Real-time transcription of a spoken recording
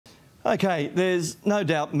OK, there's no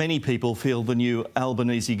doubt many people feel the new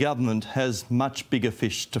Albanese government has much bigger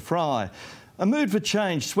fish to fry. A mood for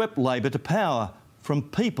change swept Labor to power from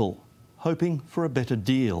people hoping for a better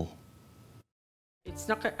deal. It's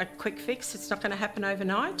not a quick fix, it's not going to happen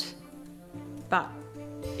overnight, but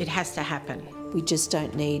it has to happen. We just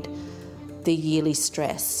don't need the yearly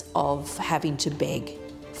stress of having to beg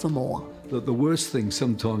for more. The worst thing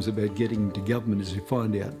sometimes about getting into government is you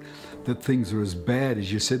find out that things are as bad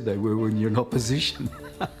as you said they were when you're in opposition.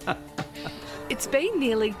 It's been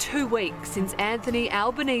nearly 2 weeks since Anthony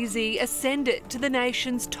Albanese ascended to the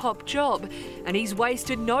nation's top job, and he's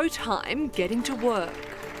wasted no time getting to work.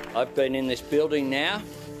 I've been in this building now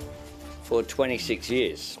for 26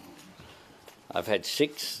 years. I've had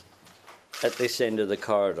 6 at this end of the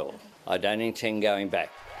corridor. I don't intend going back.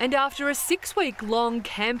 And after a 6-week-long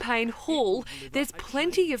campaign haul, there's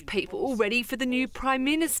plenty of people ready for the new Prime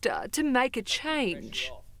Minister to make a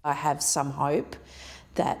change. I have some hope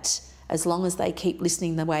that as long as they keep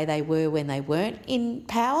listening the way they were when they weren't in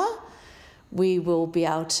power, we will be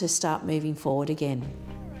able to start moving forward again.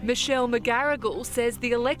 Michelle McGarrigle says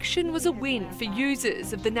the election was a win for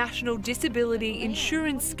users of the National Disability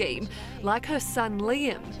Insurance Scheme, like her son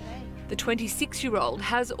Liam. The 26-year-old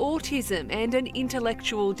has autism and an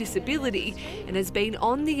intellectual disability and has been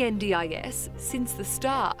on the NDIS since the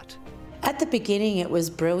start. At the beginning, it was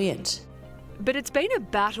brilliant. But it's been a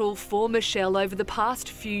battle for Michelle over the past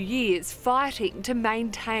few years, fighting to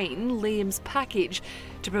maintain Liam's package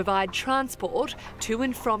to provide transport to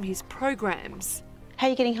and from his programs. How are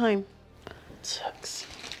you getting home?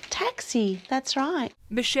 Taxi, that's right.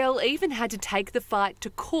 Michelle even had to take the fight to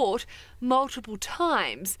court multiple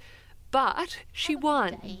times, but she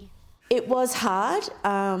won. It was hard,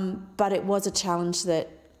 but it was a challenge that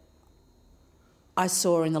I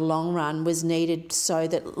saw in the long run was needed so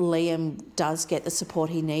that Liam does get the support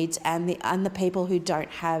he needs, and the people who don't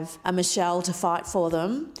have a Michelle to fight for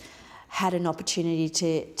them had an opportunity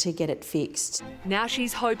to get it fixed. Now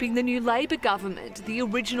she's hoping the new Labor government, the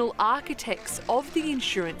original architects of the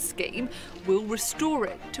insurance scheme, will restore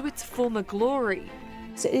it to its former glory.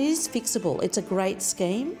 So it is fixable. It's a great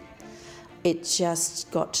scheme. It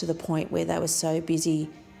just got to the point where they were so busy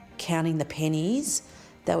counting the pennies,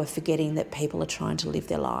 they were forgetting that people are trying to live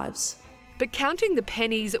their lives. But counting the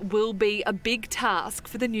pennies will be a big task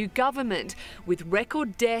for the new government. With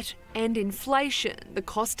record debt and inflation, the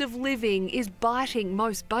cost of living is biting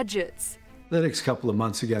most budgets. The next couple of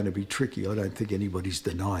months are going to be tricky. I don't think anybody's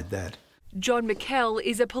denied that. John McKell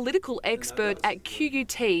is a political expert at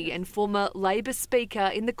QUT and former Labor Speaker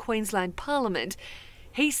in the Queensland Parliament.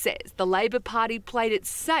 He says the Labor Party played it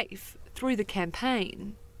safe through the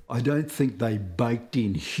campaign. I don't think they baked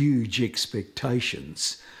in huge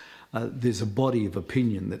expectations. There's a body of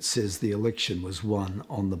opinion that says the election was won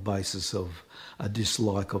on the basis of a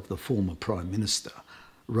dislike of the former Prime Minister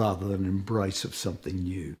rather than an embrace of something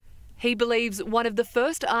new. He believes one of the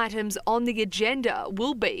first items on the agenda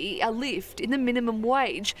will be a lift in the minimum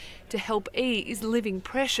wage to help ease living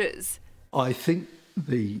pressures. I think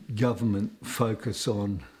the government focus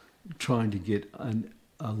on trying to get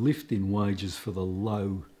a lift in wages for the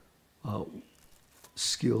low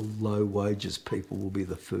skilled, low wages people will be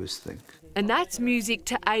the first thing. And that's music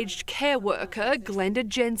to aged care worker Glenda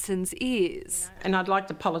Jensen's ears. And I'd like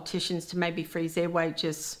the politicians to maybe freeze their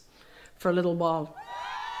wages for a little while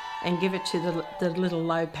and give it to the little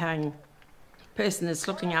low-paying person that's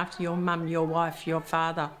looking after your mum, your wife, your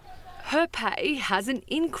father. Her pay hasn't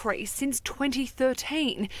increased since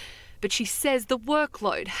 2013, but she says the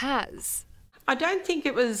workload has. I don't think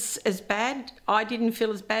it was as bad. I didn't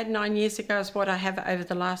feel as bad 9 years ago as what I have over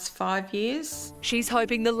the last 5 years. She's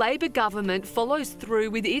hoping the Labor government follows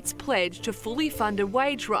through with its pledge to fully fund a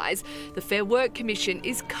wage rise the Fair Work Commission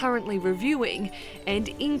is currently reviewing and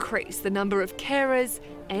increase the number of carers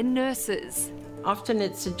and nurses. Often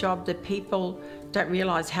it's a job that people don't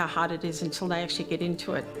realise how hard it is until they actually get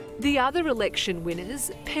into it. The other election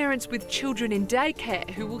winners, parents with children in daycare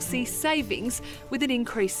who will see savings with an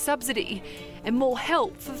increased subsidy and more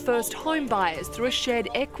help for first home buyers through a shared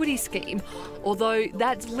equity scheme, although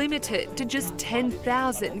that's limited to just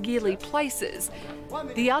 10,000 yearly places.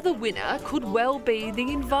 The other winner could well be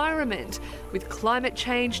the environment, with climate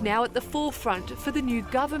change now at the forefront for the new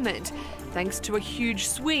government, thanks to a huge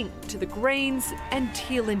swing to the Greens and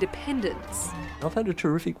Teal independence. I've had a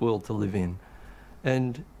terrific world to live in,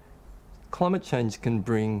 and climate change can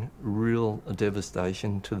bring real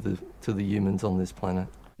devastation to the humans on this planet.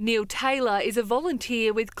 Neil Taylor is a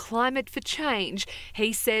volunteer with Climate for Change.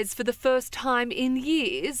 He says for the first time in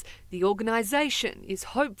years, the organisation is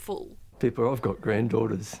hopeful. Pippa, I've got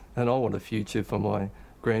granddaughters and I want a future for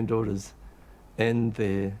granddaughters and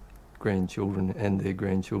their grandchildren and their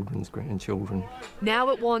grandchildren's grandchildren. Now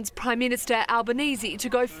it wants Prime Minister Albanese to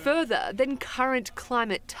go further than current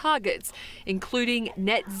climate targets, including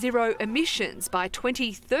net zero emissions by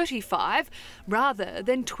 2035 rather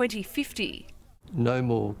than 2050. No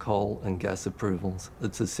more coal and gas approvals.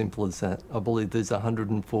 It's as simple as that. I believe there's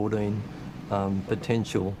 114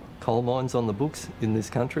 potential coal mines on the books in this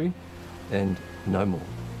country, and no more.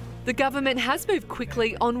 The government has moved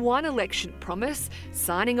quickly on one election promise,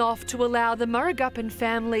 signing off to allow the Murugappan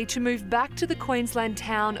family to move back to the Queensland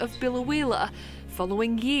town of Biloela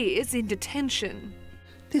following years in detention.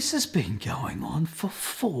 This has been going on for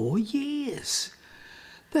 4 years.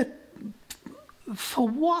 For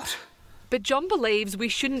what? But John believes we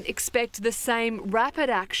shouldn't expect the same rapid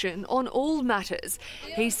action on all matters.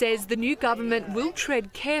 He says the new government will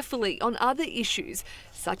tread carefully on other issues,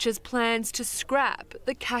 such as plans to scrap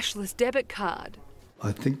the cashless debit card.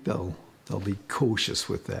 I think they'll be cautious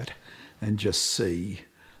with that and just see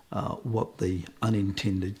what the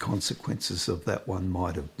unintended consequences of that one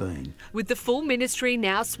might have been. With the full ministry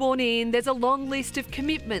now sworn in, there's a long list of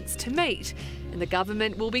commitments to meet, and the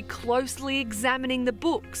government will be closely examining the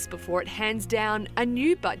books before it hands down a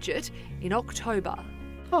new budget in October.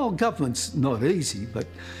 Oh, government's not easy, but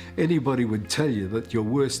anybody would tell you that your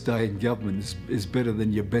worst day in government is better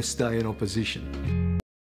than your best day in opposition.